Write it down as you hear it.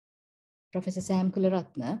Professor Sam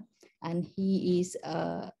Kularatne, and he is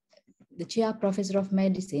the Chair Professor of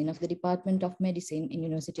Medicine of the Department of Medicine in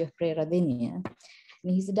University of Peradeniya.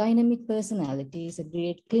 And he's a dynamic personality, he's a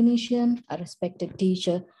great clinician, a respected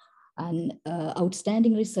teacher, and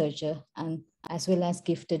outstanding researcher, and as well as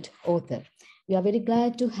gifted author. We are very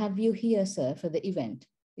glad to have you here, sir, for the event.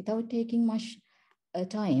 Without taking much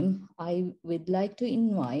time, I would like to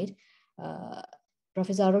invite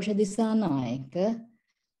Professor Arosha Disanayake,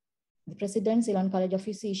 the President, Ceylon College of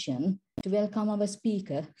Physicians, to welcome our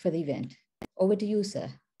speaker for the event. Over to you, sir.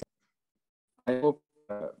 I hope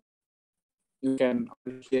you can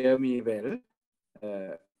hear me well.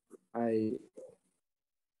 I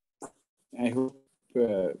hope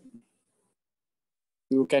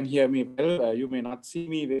you can hear me well. You may not see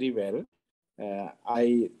me very well. There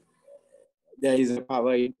is a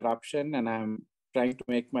power interruption, and I'm trying to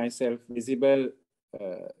make myself visible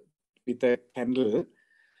with a candle.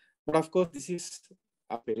 But of course, this is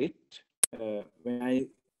a spirit.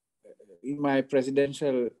 In my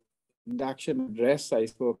presidential induction address, I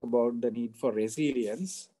spoke about the need for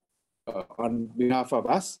resilience on behalf of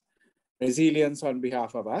us, resilience on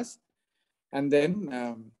behalf of us. And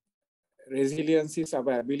then resilience is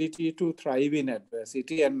our ability to thrive in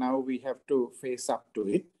adversity. And now we have to face up to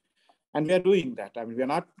it. And we are doing that. I mean, we are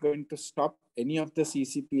not going to stop any of the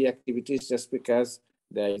CCP activities just because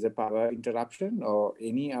there is a power interruption or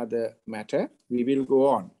any other matter. We will go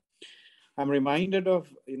on. I'm reminded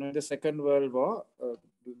of, the Second World War.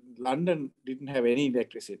 London didn't have any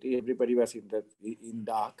electricity. Everybody was in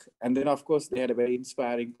dark. And then, of course, they had a very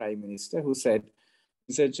inspiring prime minister who said,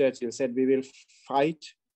 Mr. Churchill said, we will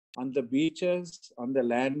fight on the beaches, on the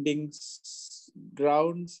landings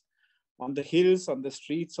grounds, on the hills, on the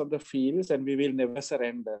streets, on the fields, and we will never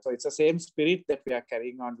surrender. So it's the same spirit that we are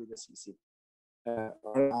carrying on with the CCP. I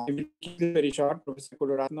will keep it very short. Professor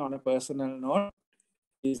Kularatne, on a personal note,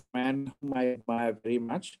 is a man whom I admire very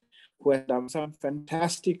much, who has done some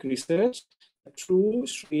fantastic research, a true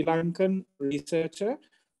Sri Lankan researcher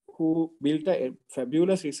who built a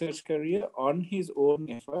fabulous research career on his own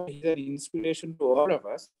effort. He's an inspiration to all of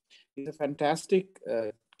us. He's a fantastic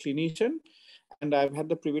clinician, and I've had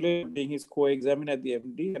the privilege of being his co-examiner at the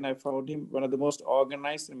MD, and I found him one of the most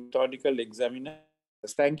organized and methodical examiners.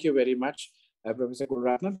 Thank you very much, Professor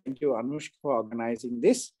Kularatne. Thank you, Anushka, for organizing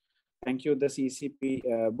this. Thank you, the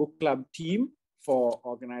CCP book club team, for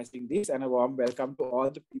organizing this, and a warm welcome to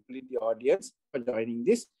all the people in the audience for joining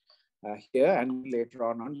this here and later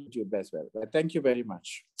on YouTube as well. Thank you very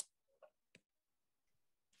much.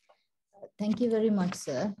 Thank you very much,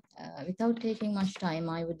 sir. Without taking much time,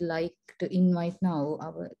 I would like to invite now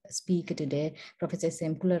our speaker today, Professor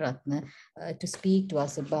Sam Kularatne, to speak to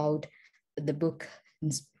us about the book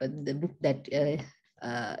that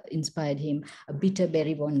inspired him, A Bitter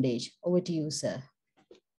Berry Bondage. Over to you, sir.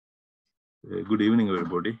 Good evening,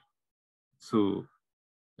 everybody. So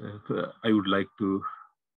I would like to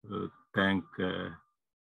thank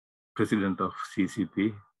President of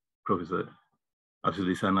CCP, Professor Arosha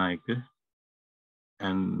Disanayake,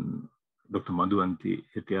 and Dr. Madhuvanti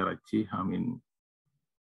Hettiarachchi,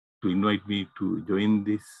 to invite me to join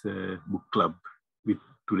this book club with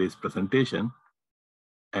today's presentation.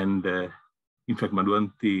 And in fact,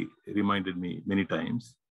 Madhuvanti reminded me many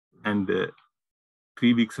times. And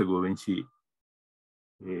 3 weeks ago, when she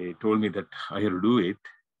told me that I had to do it,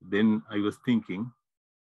 then I was thinking,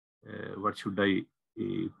 what should I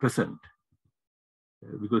present?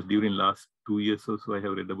 Because during last 2 years or so, I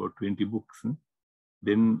have read about 20 books.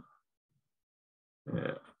 Then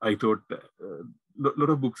I thought a lot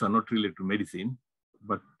of books are not related to medicine,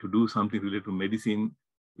 but to do something related to medicine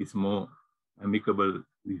is more amicable,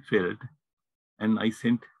 we felt. And I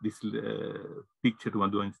sent this picture to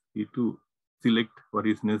Madhuvanti to select what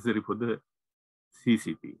is necessary for the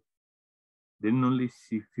CCP. Then only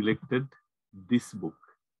she selected this book,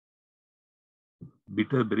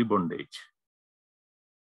 Bitter Berry Bondage.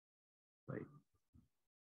 Right.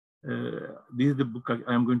 This is the book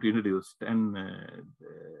I am going to introduce and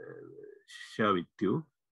share with you.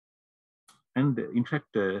 And in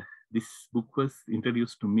fact, this book was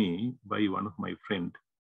introduced to me by one of my friends.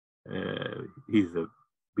 He's a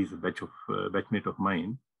batchmate of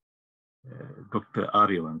mine, Dr.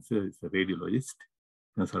 Aryavansh, is a radiologist,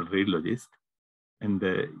 consultant radiologist, and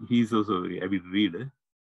he's also a very avid reader.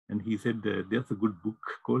 And he said there's a good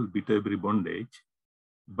book called Bitter Berry Bondage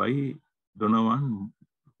by Donovan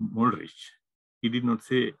Mulrich. He did not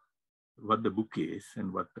say what the book is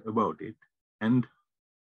and what about it. And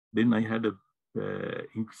then I had a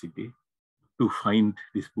inquisitive to find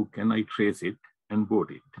this book, and I traced it and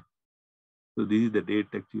bought it. So this is the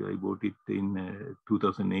date actually I bought it in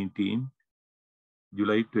 2018,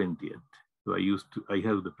 July 20th. So I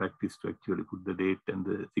have the practice to actually put the date and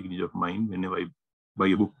the signature of mine whenever I buy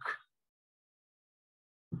a book.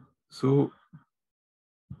 So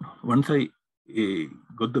once I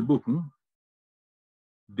got the book,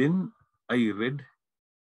 then I read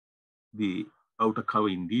the outer cover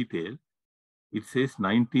in detail. It says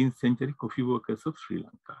 19th century coffee workers of Sri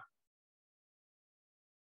Lanka.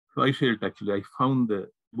 So I felt actually I found the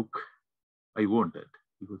book I wanted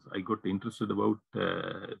because I got interested about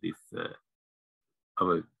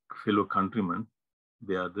our fellow countrymen.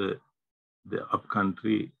 They are the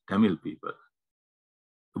upcountry Tamil people,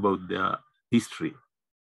 about their history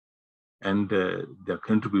and their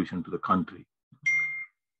contribution to the country.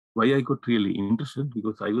 Why I got really interested,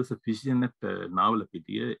 because I was a physician at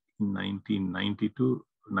Navalapitiya in 1992,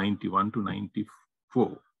 91 to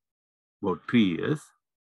 94, about 3 years.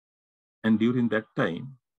 And during that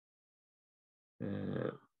time,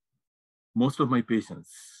 most of my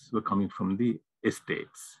patients were coming from the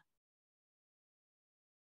estates,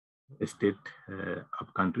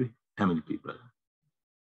 upcountry Tamil people.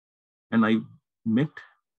 And I met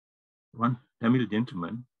one Tamil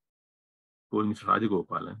gentleman called Mr.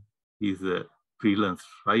 Rajagopalan. He's a freelance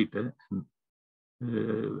writer. And,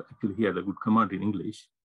 actually, he had a good command in English.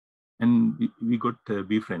 And we got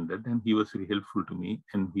befriended, and he was very helpful to me.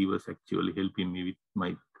 And he was actually helping me with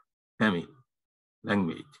my Tamil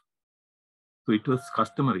language. So it was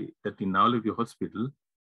customary that in Navalapitiya Hospital,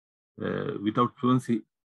 without fluency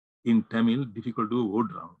in Tamil, difficult to do a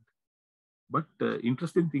ward round. But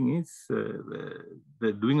interesting thing is,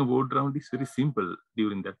 doing a ward round is very simple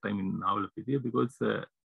during that time in Navalapitiya, because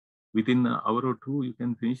within an hour or two, you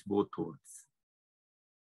can finish both wards.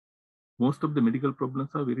 Most of the medical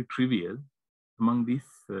problems are very trivial among these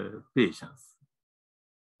patients.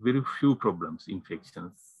 Very few problems,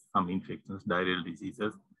 infections, some infections, diarrheal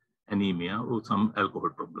diseases, anemia, or some alcohol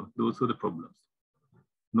problems. Those are the problems.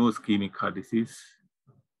 No ischemic heart disease,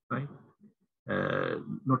 right?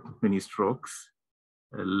 Not many strokes,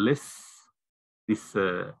 less this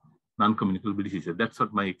non-communicable diseases. That's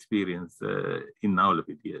what my experience in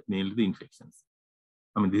Navalapitiya, mainly the infections.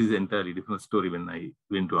 I mean, this is an entirely different story when I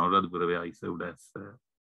went to Anuradhapura, where I served as a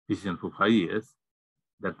physician for 5 years.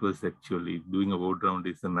 That was actually doing a ward round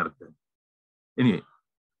is a marathon. Anyway,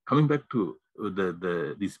 coming back to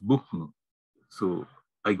this book, so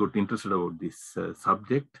I got interested about this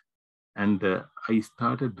subject, and I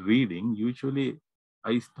started reading. Usually,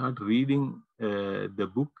 I start reading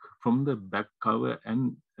the book from the back cover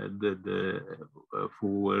and the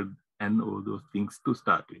forward and all those things to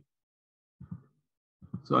start with.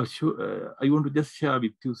 So I want to just share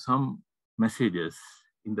with you some messages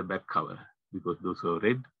in the back cover, because those who have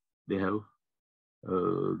read, they have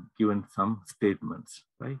given some statements,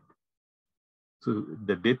 right? So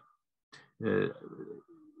the death,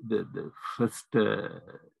 the first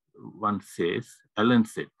one says, Alan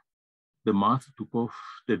said, the master took off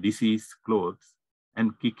the deceased's clothes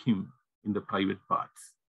and kicked him in the private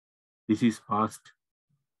parts. This is past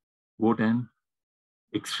wartime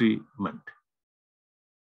excrement.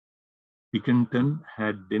 Pickenton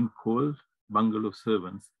had then called bungalow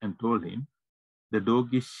servants and told him, the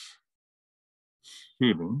dog is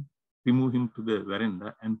shaving, remove him to the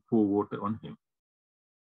veranda and pour water on him.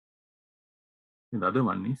 And the other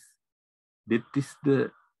one is, that is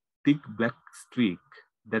the thick black streak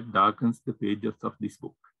that darkens the pages of this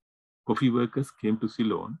book. Coffee workers came to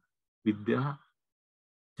Ceylon with their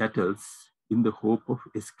chattels in the hope of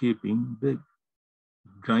escaping the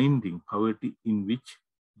grinding poverty in which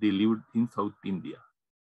they lived in South India.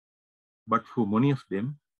 But for many of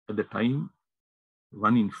them, at the time,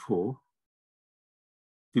 1 in 4,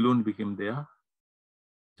 Ceylon became their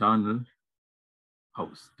charnel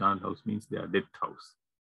house. Charnel house means their death house.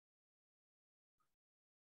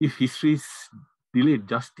 If history is delayed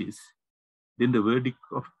justice, then the verdict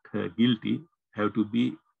of guilty have to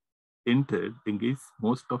be entered against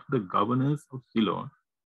most of the governors of Ceylon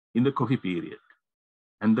in the coffee period,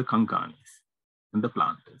 and the Kankanis and the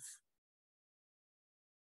planters.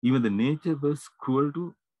 Even the nature was cruel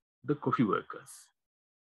to the coffee workers.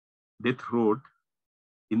 Death rode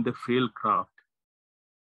in the frail craft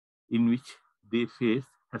in which they faced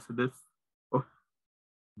hazards of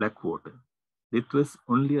black water. Death was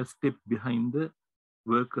only a step behind the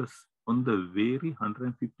workers on the weary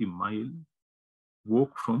 150-mile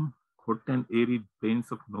walk from hot and arid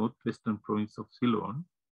plains of northwestern province of Ceylon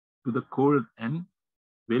to the cold and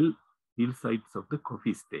well hillsides of the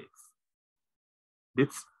coffee states.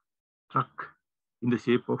 Death struck in the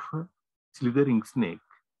shape of a slithering snake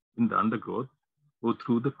in the undergrowth or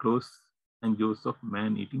through the claws and jaws of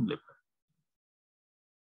man-eating leopard.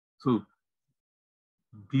 So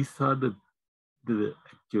these are the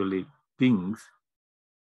actually things,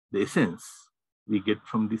 the essence we get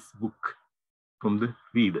from this book, from the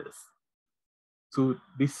readers. So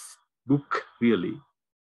this book really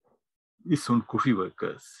is on coffee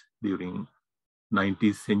workers during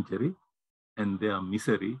 19th century and their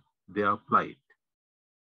misery, their plight.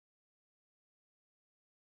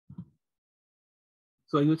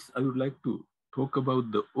 So I would like to talk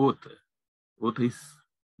about the author. Author is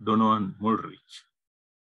Donovan Mulrich,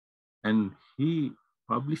 and he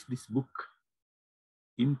published this book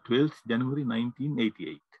in 12th January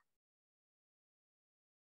 1988.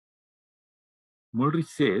 Mulrich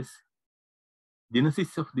says,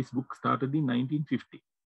 genesis of this book started in 1950,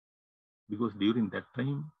 because during that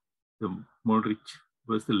time, the Mulrich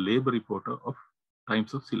was the labor reporter of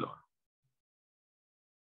Times of Ceylon.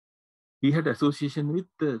 He had association with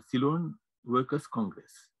the Ceylon Workers'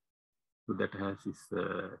 Congress, so that has his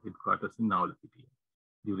headquarters in Nawalpitiya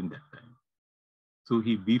during that time. So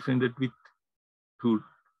he befriended with two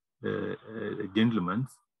gentlemen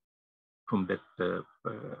from that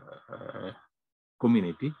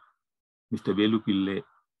community, Mr. Velupille,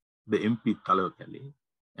 the MP Talakale,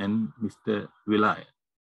 and Mr. Velayan.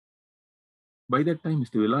 By that time,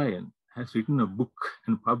 Mr. Velayan has written a book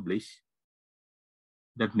and published.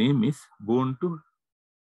 That name is Born to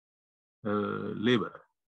Labor.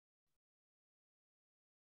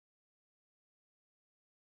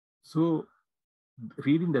 So,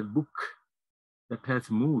 reading that book, that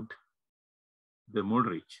has moved the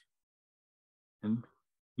Mulrich, and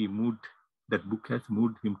that book has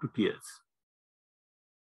moved him to tears.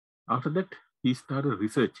 After that, he started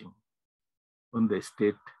researching on the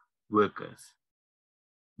estate workers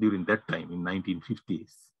during that time in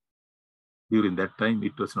 1950s. During that time,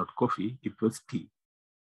 it was not coffee, it was tea.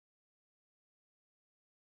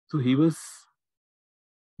 So he was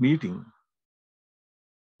meeting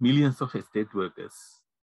millions of estate workers,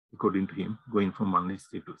 according to him, going from one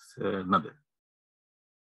estate to another.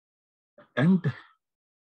 And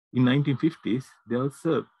in 1950s, there was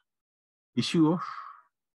an issue of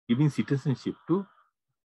giving citizenship to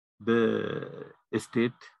the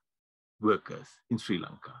estate workers in Sri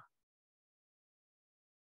Lanka.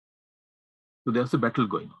 So there was a battle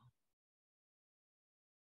going on.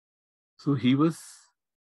 So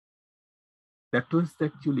that was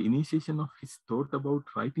actually initiation of his thought about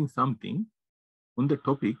writing something on the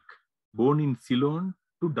topic, born in Ceylon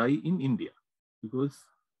to die in India, because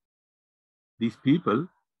these people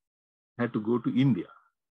had to go to India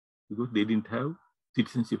because they didn't have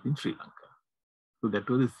citizenship in Sri Lanka. So that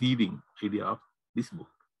was the seeding idea of this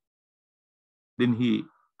book. Then he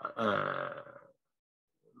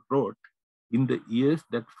wrote, in the years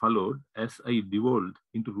that followed, as I devolved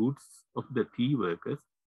into roots of the tea workers,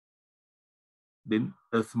 then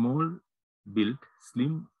a small built,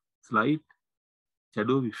 slim, slight,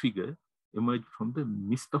 shadowy figure emerged from the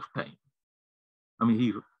mist of time.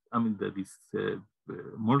 This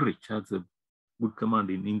Mulrich has a good command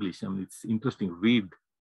in English. It's interesting. Read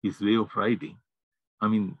his way of writing.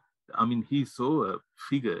 He saw a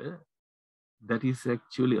figure that is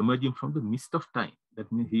actually emerging from the mist of time.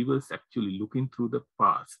 That means he was actually looking through the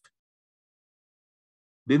past.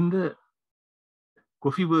 Then the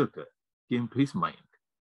coffee worker came to his mind.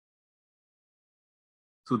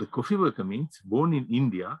 So the coffee worker means born in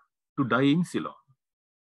India to die in Ceylon.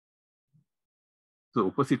 So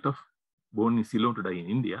opposite of born in Ceylon to die in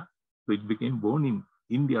India, so it became born in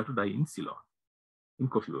India to die in Ceylon, in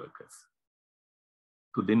coffee workers.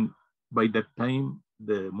 So then by that time,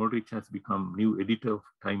 the Mulrich has become new editor of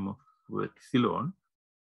Time of Work Ceylon,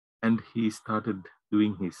 and he started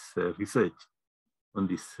doing his research on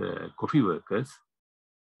these coffee workers,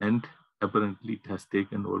 and apparently it has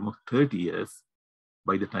taken almost 30 years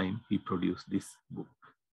by the time he produced this book.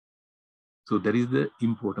 So that is the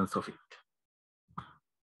importance of it.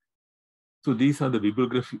 So these are the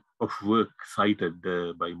bibliography of work cited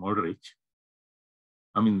by Mulrich.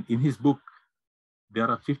 In his book, there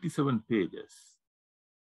are 57 pages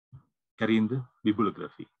carrying the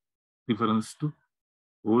bibliography, reference to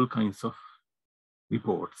all kinds of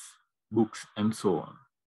reports, books, and so on,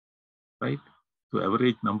 right? So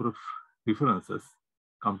average number of references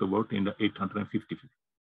come to about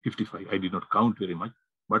 855. I did not count very much,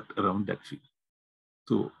 but around that figure.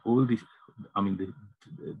 So all this,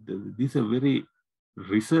 this is a very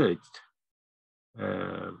researched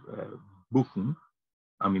book.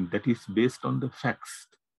 That is based on the facts,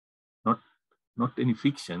 not any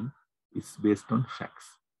fiction. It's based on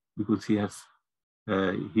facts, because he has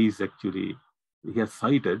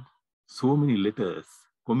cited so many letters,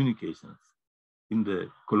 communications in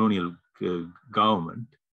the colonial government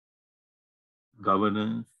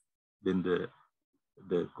governors, then the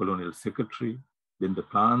colonial secretary, then the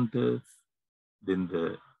planters, then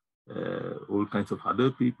the all kinds of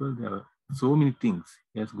other people. There are so many things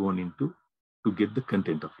he has gone into to get the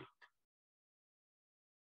content of it.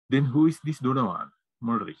 Then who is this Donovan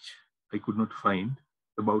Mulrich? I could not find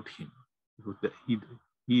about him. Because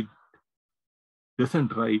he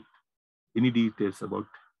doesn't write any details about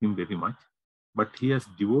him very much, but he has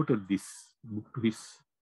devoted this book to his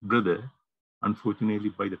brother. Unfortunately,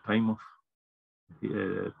 by the time of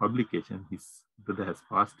publication, his brother has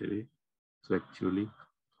passed away. So actually,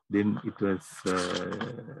 then it was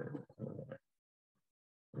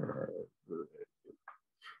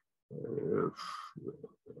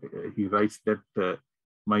he writes that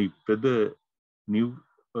my brother knew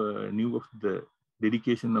of the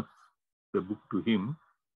dedication of the book to him,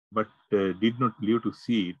 but did not live to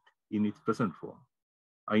see it in its present form.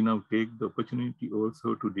 I now take the opportunity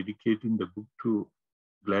also to dedicating the book to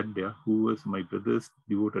Gladya, who was my brother's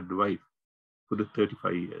devoted wife for the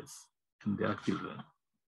 35 years, and their children.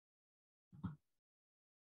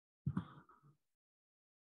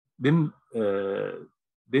 Then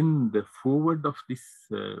the foreword of this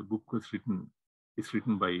book is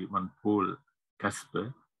written by one Paul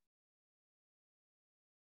Casper.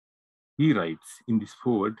 He writes in this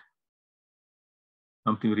foreword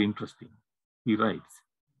something very interesting. He writes,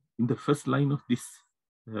 in the first line of this,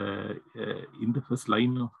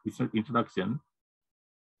 his introduction,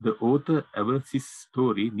 the author avers his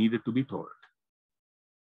story needed to be told.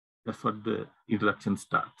 That's what the introduction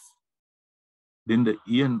starts. Then the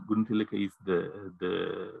Ian Guntilaka is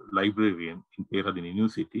the librarian in Peradeniya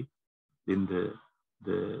University. Then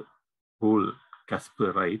the Paul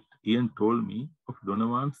Casper writes, Ian told me of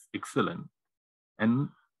Donovan's excellence and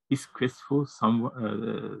his quest for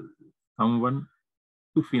someone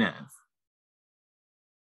to finance.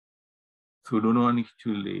 So Donovan is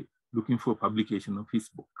actually looking for publication of his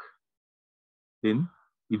book. Then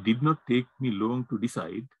it did not take me long to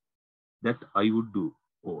decide that I would do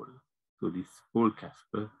all. So this Paul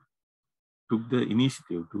Casper took the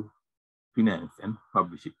initiative to finance and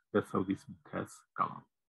publish it. That's how this book has come.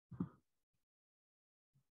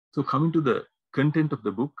 So coming to the content of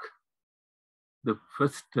the book, the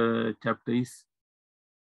first chapter is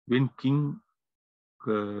When King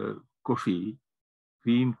Coffee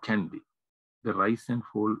Queen Candy, the rise and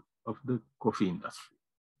fall of the coffee industry.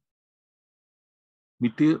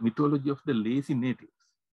 Mythology of the lazy natives,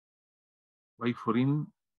 why foreign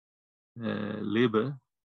labor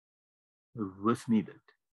was needed.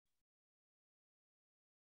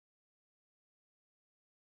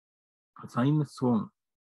 Assign a song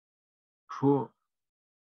for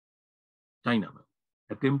Chinaman,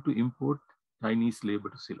 attempt to import Chinese labor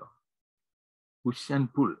to Ceylon. Push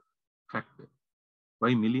and pull factor,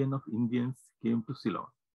 why millions of Indians came to Ceylon.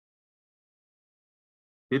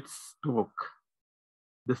 Let's talk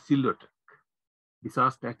the silver truck,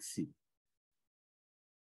 disaster at sea,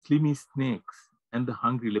 slimy snakes and the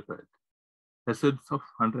hungry leopard, hazards of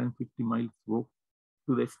 150 miles walk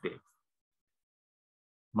to the estates,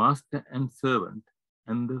 master and servant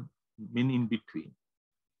and the men in between,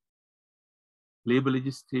 labor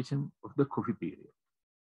legislation of the coffee period,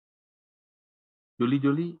 jolly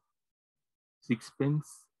jolly,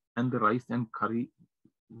 sixpence and the rice and curry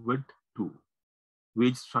word too,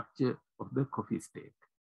 wage structure of the coffee state,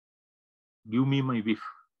 give me my whiff,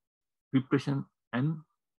 repression and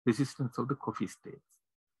resistance of the coffee states,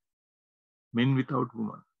 men without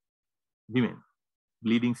women,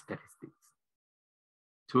 bleeding statistics,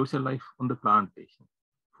 social life on the plantation,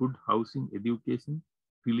 food, housing, education,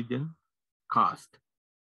 religion, caste,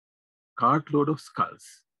 cartload of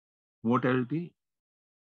skulls, mortality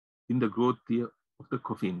in the growth year of the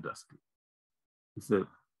coffee industry. It's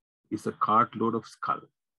a cartload of skulls.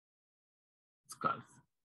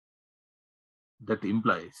 That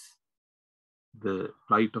implies the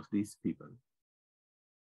plight of these people.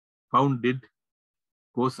 Found dead,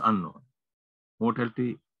 cause unknown,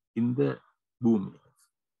 mortality in the boom years.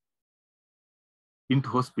 Into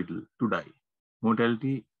hospital to die,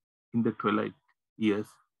 mortality in the twilight years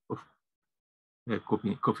of the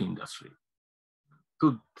coffee industry.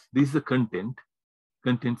 So this is the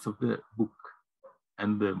contents of the book,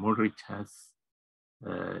 and the Mulrich has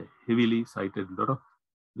heavily cited a lot of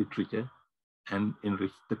literature and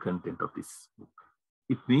enriched the content of this book.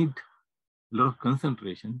 It needs a lot of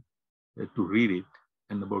concentration to read it,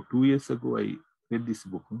 and about 2 years ago I read this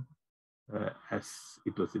book as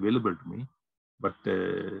it was available to me, but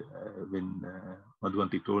when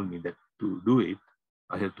Madhuvanti told me that to do it,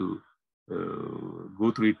 I had to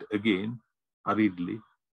go through it again hurriedly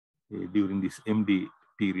during this MD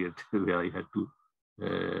period where I had to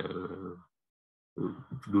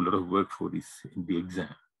do a lot of work for this in the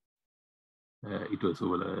exam. It was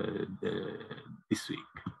over this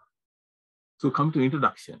week. So come to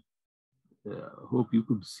introduction. Hope you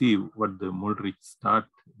could see what the Mullrich start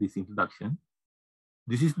this introduction.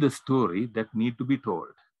 This is the story that need to be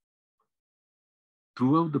told.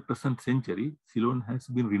 Throughout the present century, Ceylon has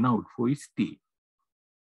been renowned for its tea.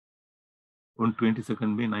 On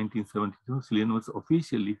 22nd May 1972, Ceylon was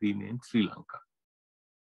officially renamed Sri Lanka.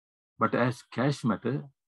 But as cash matter,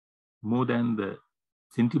 more than the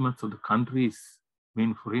sentiments of the country's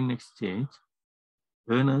main foreign exchange,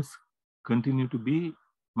 earners continue to be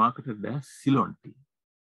marketed as Ceylon tea.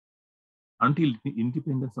 Until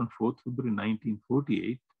independence on 4th February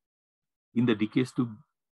 1948, in the decades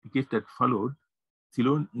that followed,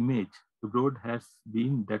 Ceylon image abroad has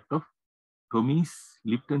been that of Tommy's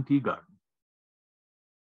Lipton Tea Garden.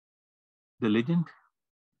 The legend,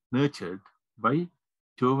 nurtured by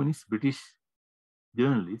chauvinist British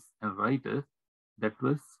journalists and writers, that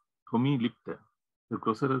was Tommy Lipton, the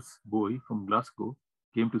grocer's boy from Glasgow,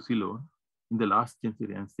 came to Ceylon in the last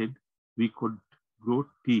century and said, we could grow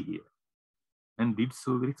tea here, and did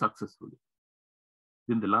so very successfully.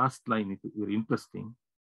 Then the last line is very interesting.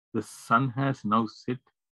 The sun has now set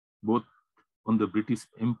both on the British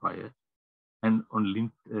Empire and on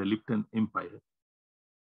Lipton Empire,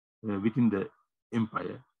 within the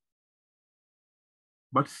empire.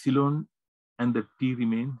 But Ceylon and the tea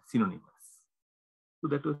remain synonymous. So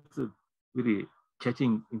that was a very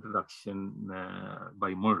catching introduction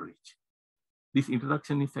by Mullrich. This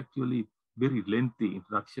introduction is actually very lengthy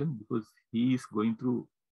introduction because he is going through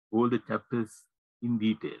all the chapters in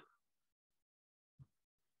detail.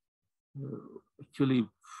 Actually,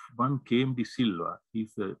 one came de Silva,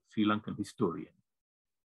 he's a Sri Lankan historian.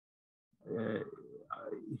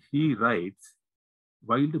 He writes,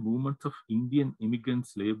 while the movements of Indian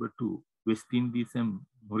immigrants' labor to West Indies and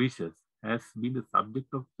Mauritius has been the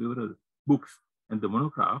subject of several books and the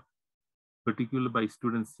monograph, particularly by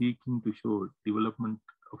students seeking to show development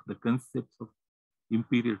of the concepts of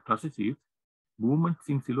imperial trusteeship, movements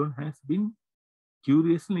in Ceylon has been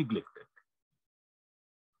curiously neglected.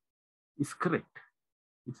 It's correct.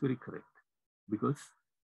 It's very correct because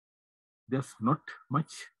there's not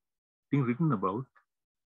much thing written about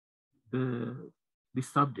this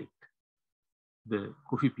subject, the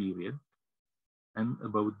coffee period, and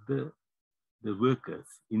about the workers,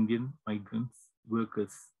 Indian migrants,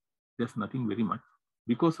 workers. There's nothing very much.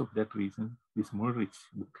 Because of that reason, this Mullrich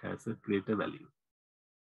book has a greater value.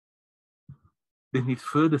 Then it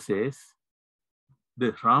further says,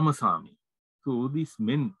 the Ramasamy. So these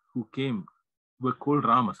men who came were called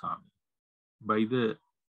Ramasamy by the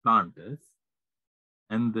planters,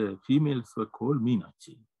 and the females were called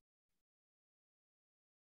Meenachi.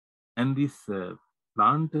 And these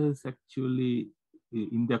planters actually,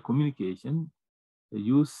 in their communication,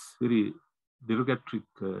 use very derogatory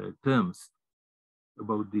terms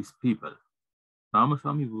about these people.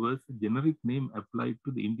 Ramasamy was a generic name applied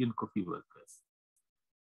to the Indian coffee workers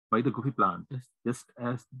by the coffee planters, just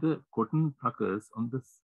as the cotton pluckers on the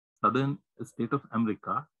southern state of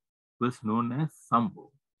America was known as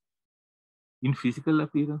Sambo. In physical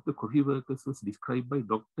appearance, the coffee workers was described by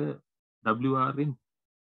Dr. W.R.N.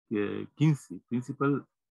 Kinsey, principal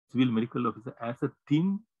civil medical officer, as a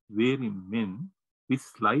thin, weary man with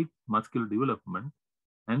slight muscular development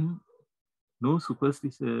and no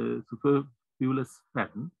superfluous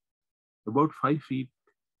pattern, about 5 feet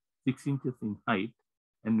 6 inches in height,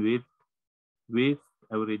 and weight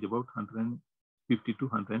average about 150 to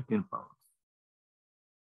 110 pounds.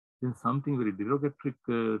 Then something very derogatory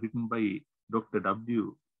written by Dr.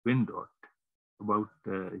 W. Wendot about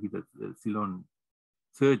he was a Ceylon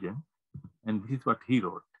surgeon, and this is what he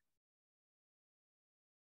wrote.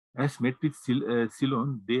 As met with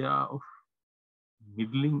Ceylon, they are of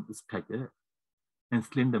middling stature and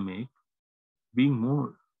slender make, being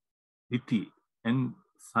more lithy and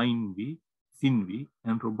sinewy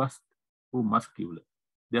and robust or muscular.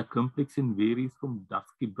 Their complexion varies from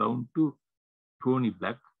dusky brown to tawny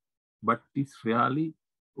black, but is rarely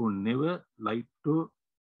or never light or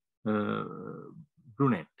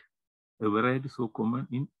brunette, a variety so common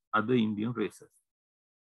in other Indian races.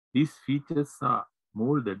 These features are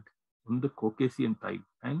molded on the Caucasian type,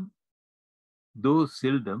 and though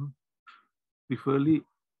seldom, preferably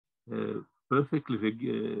perfectly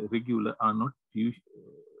regular, are not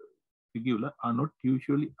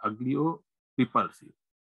usually ugly or repulsive.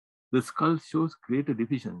 The skull shows greater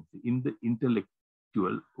deficiency in the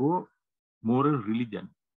intellectual or moral religion,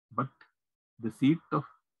 but the seat of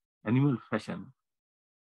animal fashion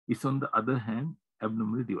is on the other hand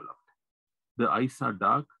abnormally developed. The eyes are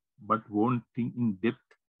dark, but wanting in depth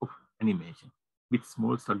of animation, with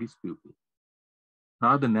small sluggish pupils.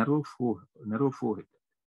 Rather narrow forehead,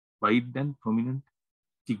 wide and prominent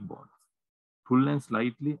cheekbones, full and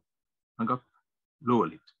slightly hung up lower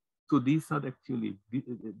lid. So these are actually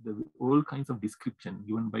all kinds of description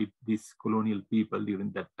given by these colonial people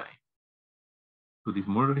during that time. So this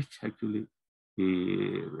Murrich actually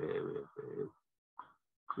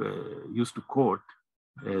used to quote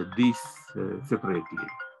these separately.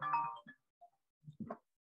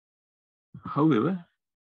 However,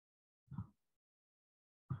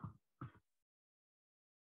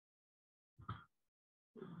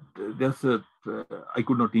 there's a, I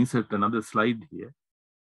could not insert another slide here.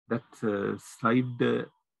 That slide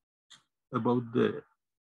about the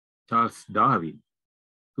Charles Darwin.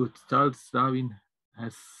 So Charles Darwin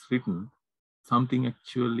has written something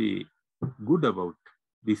actually good about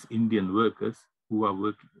these Indian workers who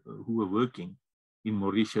were working in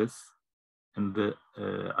Mauritius and the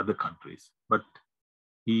other countries, but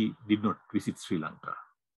he did not visit Sri Lanka.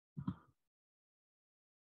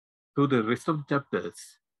 So the rest of the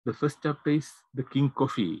chapters, the first chapter is the King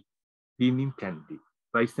Coffee, Theme in Kandy,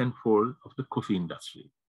 Rise and Fall of the Coffee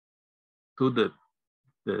Industry. So the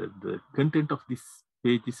content of this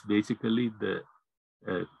page is basically the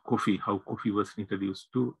coffee, how coffee was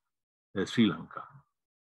introduced to Sri Lanka.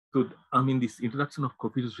 So, I mean, this introduction of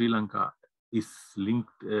coffee to Sri Lanka is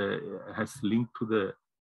linked, has linked to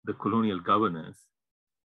the colonial governors,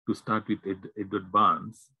 to start with Edward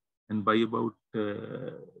Barnes. And by about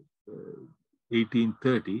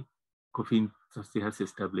 1830, coffee industry has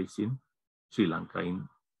established in Sri Lanka, in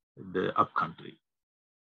the upcountry.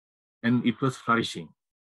 And it was flourishing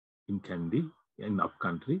in Kandy, in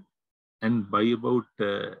upcountry. And by about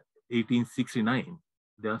 1869,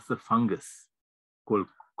 there's a fungus called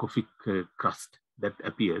coffee crust that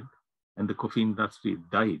appeared, and the coffee industry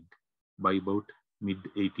died by about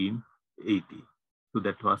mid-1880. So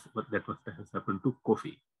that was what has happened to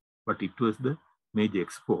coffee, but it was the major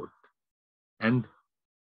export. And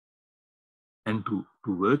to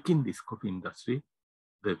work in this coffee industry,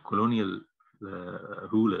 the colonial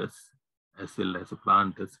rulers as well as the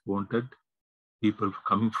planters wanted people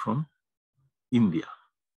coming from India,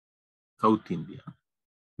 South India,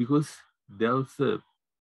 because there was a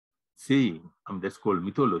saying, that's called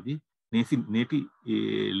mythology, lazy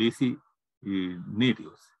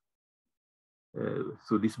natives.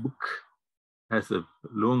 So this book has a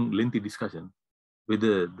long, lengthy discussion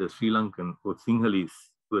whether the Sri Lankan or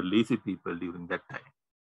Sinhalese were lazy people during that time,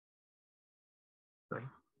 right?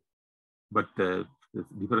 But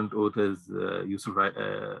different authors used to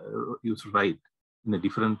write in a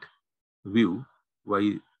different view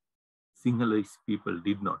why Sinhalese people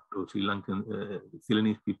did not, or Sri Lankan,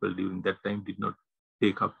 Ceylonese people during that time did not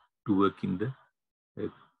take up to work in the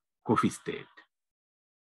coffee state.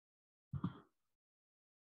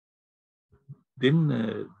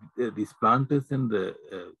 Then these planters and the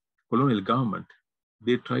colonial government,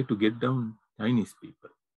 they tried to get down Chinese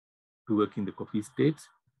people to work in the coffee states,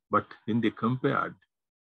 but when they compared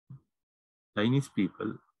Chinese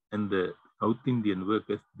people and the South Indian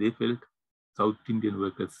workers, they felt South Indian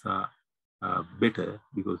workers are better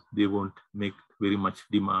because they won't make very much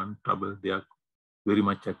demand, trouble. They are very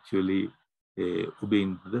much actually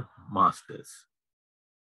obeying the masters.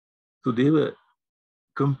 So they were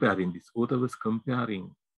comparing, this author was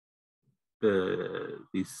comparing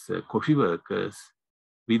these coffee workers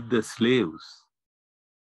with the slaves,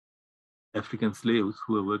 African slaves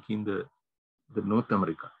who were working the North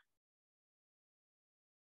America.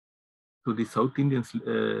 So the South Indian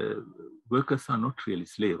workers are not really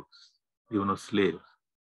slaves. They were not slaves.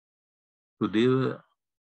 So they were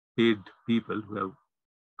paid people who have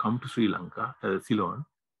come to Sri Lanka, Ceylon,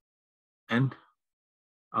 and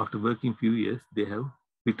after working few years, they have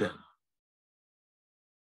returned.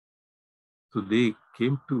 So they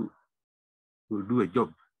came to do a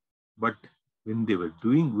job, but when they were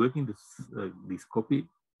working this coffee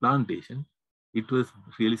plantation, it was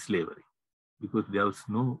really slavery because there was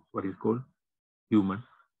no what is called human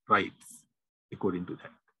rights according to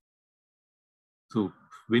that. So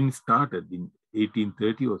when it started in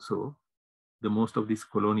 1830 or so, the most of these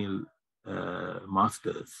colonial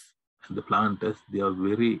masters and the planters, they are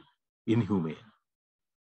very inhumane,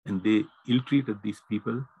 and they ill-treated these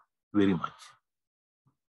people very much.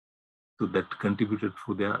 So that contributed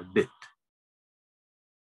for their death.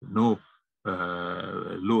 No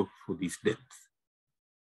law for these deaths.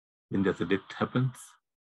 When there's a death happens,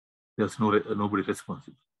 there's nobody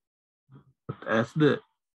responsible. But as the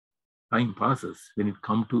time passes, when it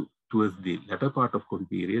comes towards the latter part of coffee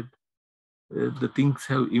period, the things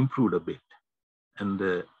have improved a bit, and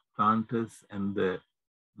the planters and the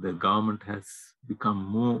government has become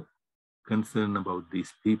more concerned about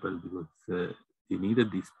these people because they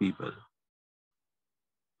needed these people.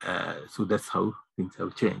 So that's how things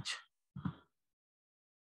have changed.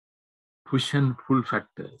 Push and pull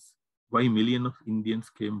factors. Why millions of Indians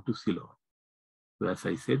came to Ceylon? So as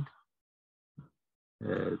I said,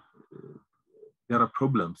 there are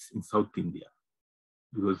problems in South India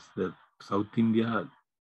because the South India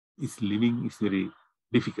living is very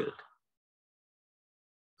difficult.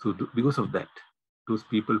 So because of that, those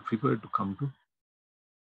people preferred to come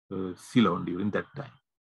to Ceylon during that time.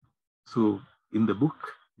 So in the book,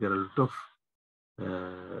 there are a lot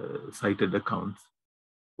of cited accounts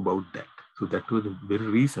about that. So that was the very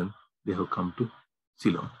reason they have come to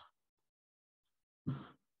Ceylon.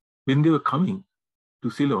 When they were coming to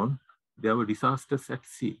Ceylon, there were disasters at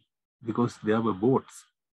sea because there were boats.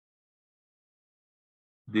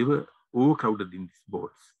 They were overcrowded in these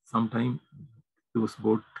boats. Sometimes those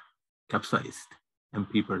boats capsized and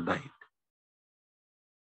people died.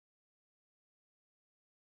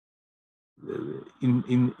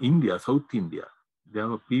 In India, South India, there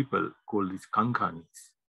are people called these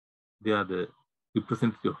Kankanis. They are the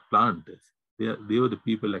representative of planters. They were the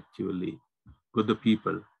people actually got the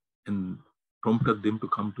people and prompted them to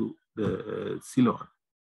come to the Ceylon.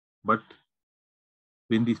 But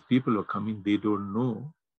when these people are coming, they don't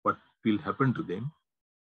know what will happen to them.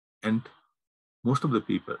 And most of the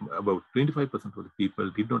people, about 25% of the people,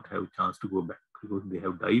 did not have a chance to go back because they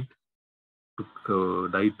have died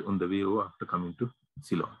on the way over after coming to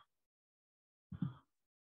Ceylon.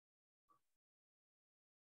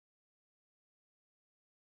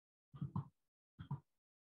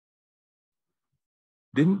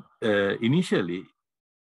 Then initially,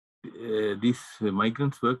 these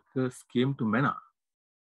migrant workers came to Mana.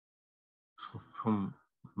 From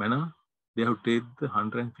Mana, they have taken the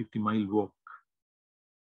 150-mile walk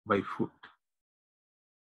by foot,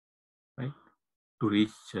 right, to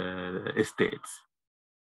reach estates.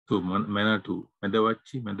 So Mana to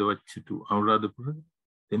Medavachi, Medavachi to Anuradhapura,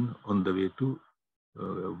 then on the way to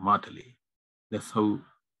Matale. That's how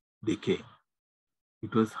they came.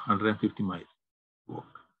 It was 150-mile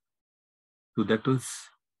walk. So that was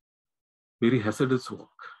very hazardous walk.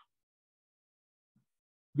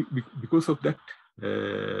 Because of that,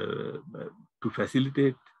 to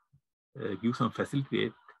facilitate, give some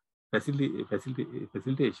facilitation.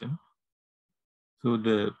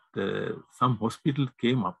 So some hospital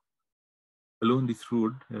came up along this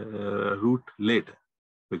route later.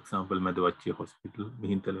 For example, Medavachi Hospital,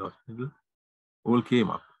 Mihintale Hospital, all came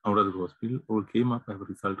up. Anuradhapura Hospital all came up as a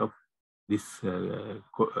result of these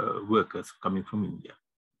workers coming from India.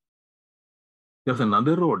 There's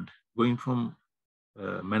another road going from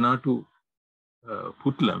Mana to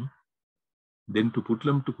Putlam, then to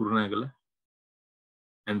Putlam to Kurunegala,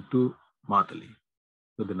 and to Matale.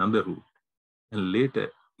 So another route. And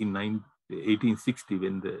later in 1860,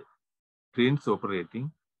 when the trains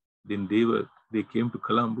operating, then they came to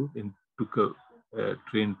Colombo and took a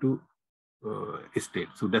train to estate.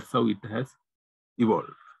 So that's how it has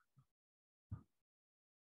evolved.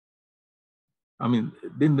 I mean,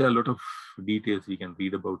 then there are a lot of details we can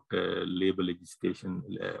read about labor legislation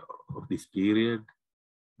of this period,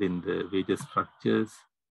 then the wages structures,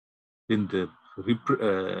 then the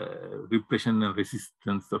repression and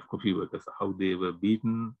resistance of coffee workers, how they were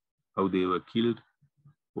beaten, how they were killed,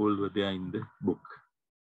 all were there in the book.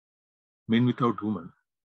 Men without women.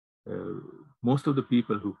 Most of the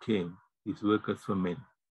people who came, these workers were men,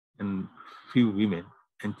 and few women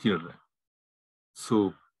and children.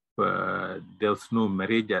 So there was no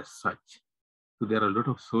marriage as such. So there are a lot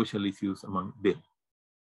of social issues among them.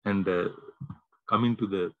 And coming to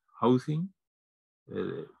the housing,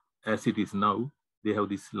 as it is now, they have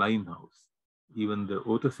this line house. Even the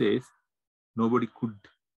author says nobody could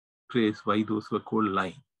trace why those were called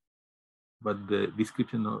line. But the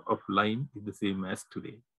description of line is the same as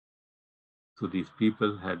today. So these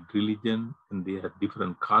people had religion and they had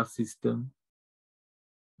different caste system,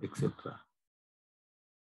 etc.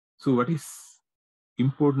 So what is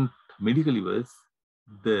important medically was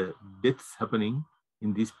the deaths happening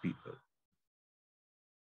in these people.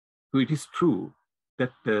 So it is true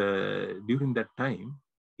that during that time,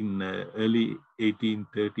 in early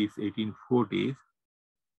 1830s, 1840s,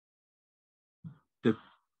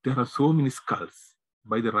 there are so many skulls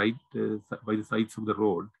by the sides of the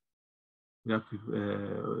road. We have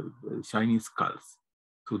shiny skulls.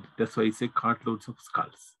 So that's why I say cartloads of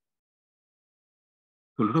skulls.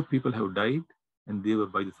 So a lot of people have died and they were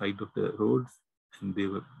by the side of the roads and they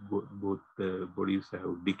were both the bodies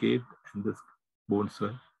have decayed and the bones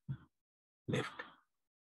were left.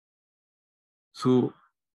 So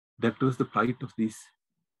that was the plight of these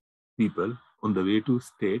people on the way to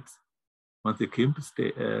states. Once they came to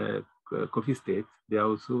coffee states, they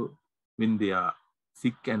also, when they are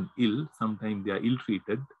sick and ill, sometimes they are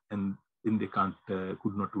ill-treated, and when they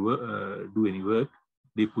could not do any work,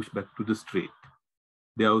 they push back to the street.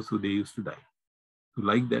 They used to die. So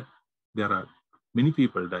like that, there are many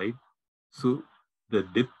people died. So the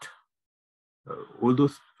death, all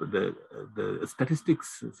those, the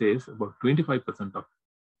statistics says about 25% of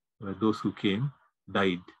those who came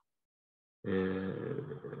died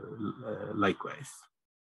likewise.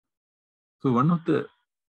 So one of the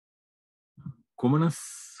commonest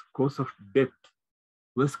cause of death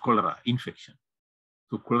was cholera infection.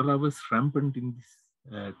 So cholera was rampant in this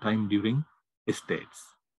time during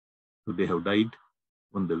estates. So they have died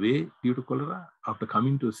on the way due to cholera. After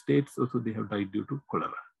coming to estates, also they have died due to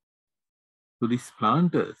cholera. So these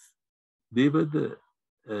planters, they were the,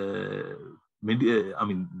 I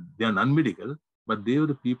mean, they are non-medical, but they were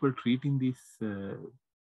the people treating these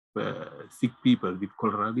sick people with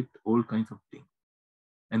cholera with all kinds of things.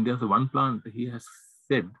 And there's one plant, he has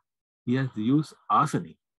said, he has used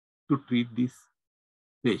arsenic to treat these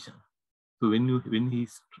patients. So when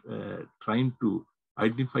he's trying to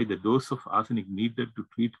identify the dose of arsenic needed to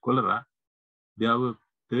treat cholera, there were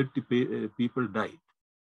 30 people died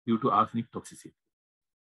due to arsenic toxicity.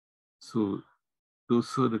 So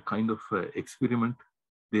those are the kind of experiment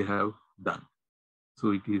they have done.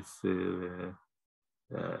 So it is, it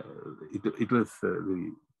was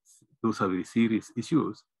very, those are very serious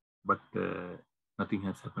issues, but nothing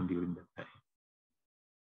has happened during that time.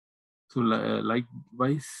 So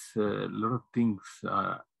likewise, a lot of things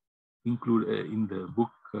are included in the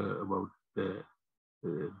book about the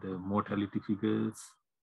mortality figures,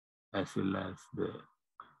 as well as the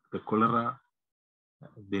cholera,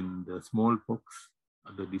 then the smallpox,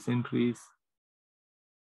 the dysenteries.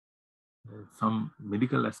 Some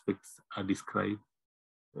medical aspects are described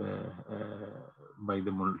by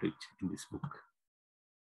the Muldridge in this book.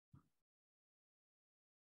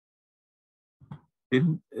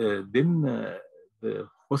 Then the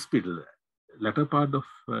hospital, latter part of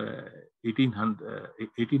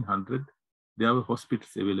 1800, there were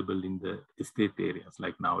hospitals available in the estate areas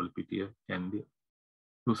like Nawalpitiya, Kandy.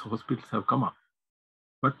 Those hospitals have come up.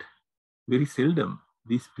 But very seldom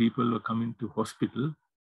these people were coming to hospital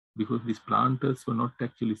because these planters were not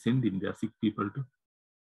actually sending their sick people to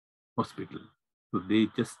hospital. So they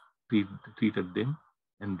just treated them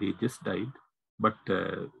and they just died. But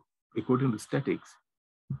according to statistics,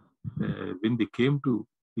 when they came to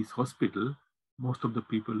this hospital, most of the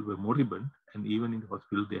people were moribund, and even in the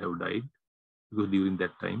hospital they have died, because during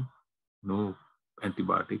that time, no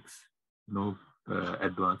antibiotics, no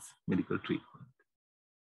advanced medical treatment.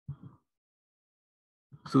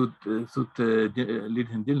 So,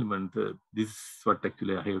 ladies and gentlemen, this is what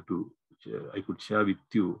actually I have to, I could share with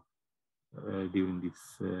you during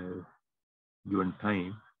this given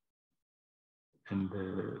time. And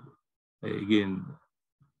again,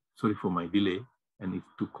 sorry for my delay, and it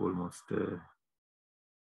took almost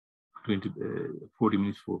 40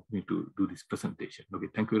 minutes for me to do this presentation. Okay,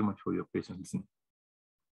 thank you very much for your patience listening.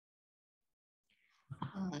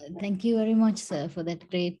 Thank you very much, sir, for that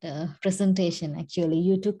great presentation. Actually,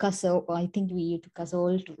 you took us, I think you took us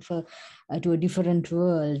all to a different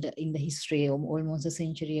world in the history of almost a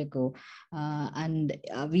century ago. And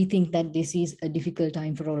we think that this is a difficult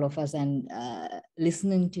time for all of us. And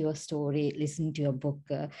listening to your story, listening to your book,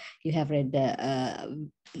 you have read,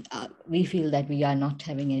 we feel that we are not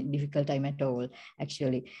having a difficult time at all,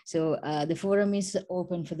 actually. So the forum is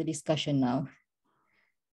open for the discussion now.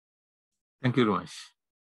 Thank you very much.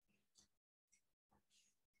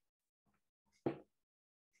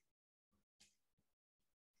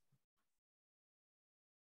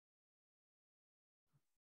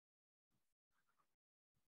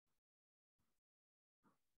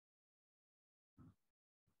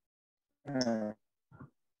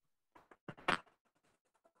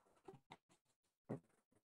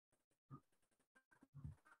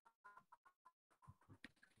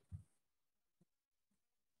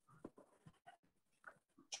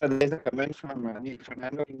 There's a comment from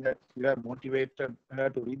Fernando that you have motivated her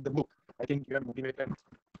to read the book. I think you have motivated.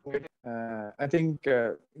 I think,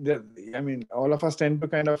 I mean, all of us tend to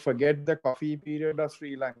kind of forget the coffee period of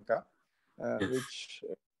Sri Lanka, yes.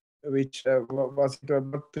 which was it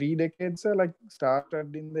about 3 decades, like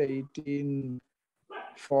started in the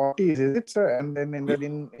 1840s, is it, sir? And then ended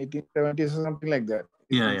in 1870s or something like that.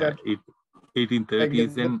 Is that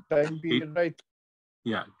 1830s like and time period, right?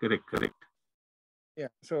 Yeah, correct. Yeah.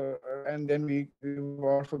 So, and then we've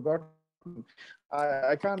all forgotten.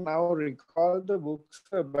 I can't now recall the books,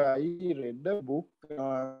 but I read a book.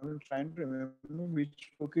 I'm trying to remember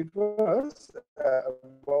which book it was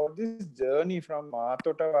about this journey from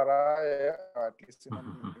Matota Varaya. At least,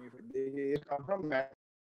 if they come from.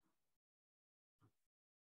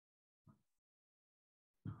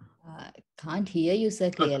 Can't hear you,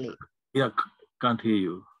 sir, clearly. Yeah, can't hear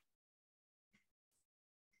you.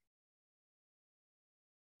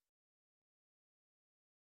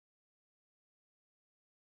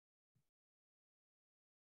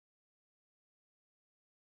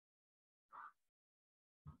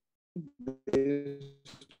 They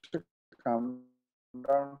used to come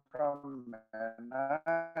down from Manna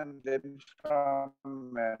and then from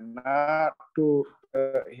Manna to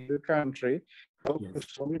the hill country. Yes.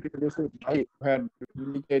 So many people used to had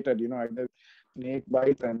indicated, either snake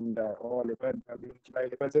bite and or leopard by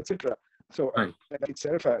leopards, etc. So Right. that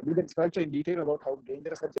itself, we can sculpture in detail about how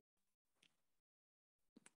dangerous.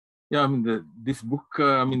 Yeah, I mean, this book,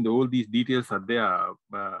 all these details are there.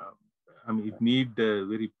 It needs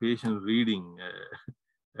very patient reading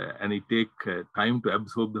and it takes time to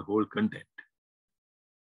absorb the whole content.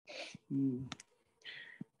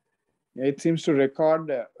 It seems to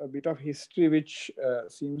record a bit of history which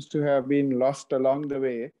seems to have been lost along the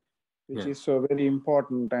way, which is so very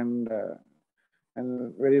important. And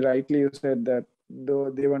very rightly you said that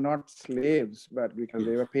though they were not slaves, but because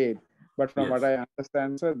they were paid. But from what I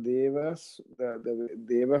understand, sir, they were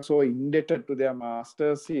so indebted to their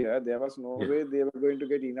masters here. There was no way they were going to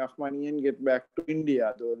get enough money and get back to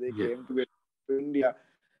India. Though they came to India,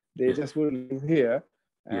 they just would live here.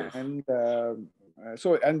 And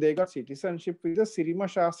and they got citizenship with the Sirima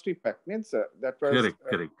Shastri Pact, sir. That was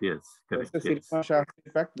correct. Yes, correct. The Sirima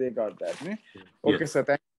Shastri Pact. They got that. Okay, sir.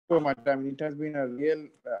 Thank you so much. It has been a real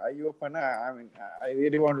eye-opener. I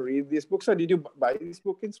really want to read this book. Sir, did you buy this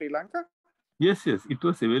book in Sri Lanka? Yes. It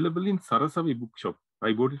was available in Sarasavi bookshop.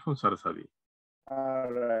 I bought it from Sarasavi.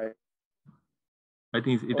 All right. I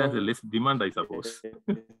think it has a less demand, I suppose.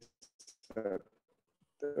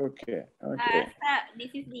 Okay.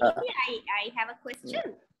 This is Didi. I have a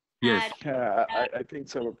question. Yes. I think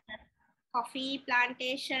so. Coffee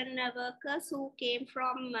plantation workers who came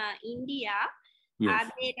from India, yes.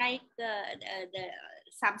 Are they like the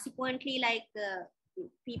subsequently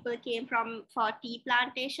people came from for tea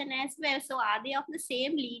plantation as well? So are they of the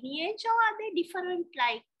same lineage or are they different?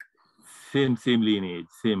 Same lineage.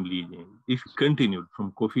 If continued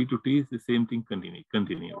from coffee to tea, the same thing continued.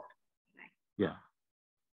 Right. Yeah.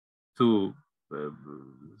 So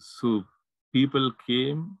people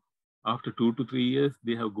came after 2 to 3 years.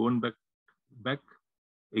 They have gone back.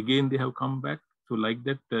 Again, they have come back. So like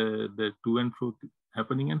that, the to and fro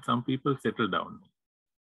happening, and some people settle down.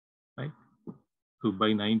 Right. So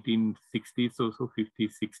by 1960s or so,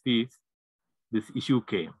 50s, 60s, this issue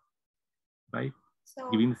came. Right. So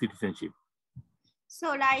giving citizenship.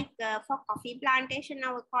 So for coffee plantation,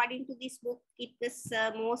 now according to this book, it was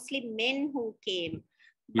mostly men who came.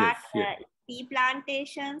 But tea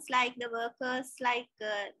plantations, like the workers,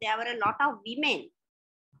 there were a lot of women.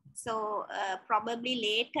 So probably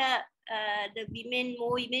later,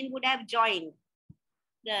 more women would have joined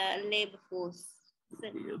the labor force. So,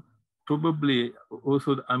 probably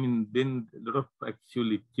also, then a lot of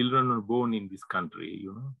actually children are born in this country,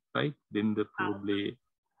 right? Then probably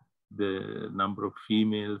the number of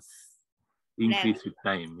females increase with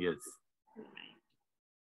time, yes.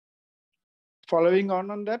 Following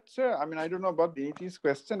on that, sir, I don't know about Dini's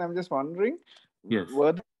question. I'm just wondering,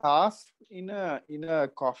 were the tasks in a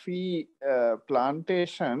coffee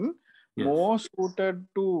plantation more suited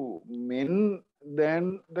to men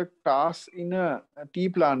than the tasks in a tea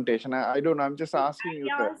plantation? I don't know. I'm just asking you.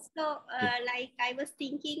 Also, I was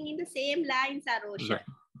thinking in the same lines, Arosha. Right.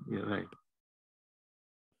 Yeah, right.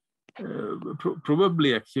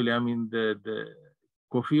 Probably, actually, the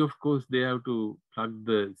coffee, of course, they have to plug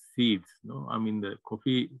the seeds. No, the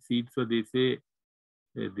coffee seeds. So they say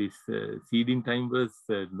this seeding time was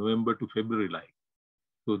November to February,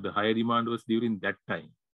 so the higher demand was during that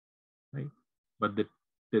time, right? But the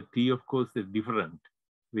tea, of course, is a different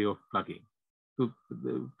way of plugging. So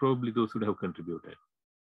probably those would have contributed.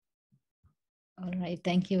 All right.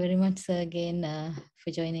 Thank you very much, sir, again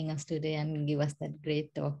for joining us today and give us that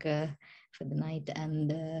great talk for the night.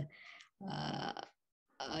 And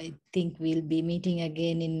I think we'll be meeting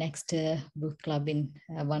again in next book club in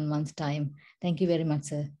 1 month's time. Thank you very much,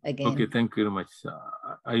 sir, again. Okay, thank you very much.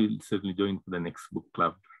 I will certainly join for the next book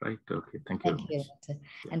club, right? Okay, thank you very much. Sir.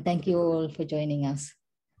 And thank you all for joining us.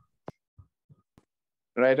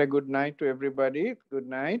 Right, a good night to everybody. Good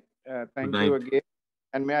night. Thank you again.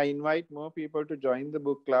 And may I invite more people to join the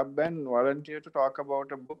book club and volunteer to talk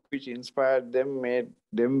about a book which inspired them, made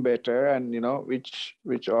them better, and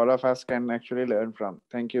which all of us can actually learn from.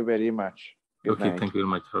 Thank you very much. Good night. Thank you very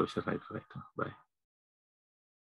much, Bye.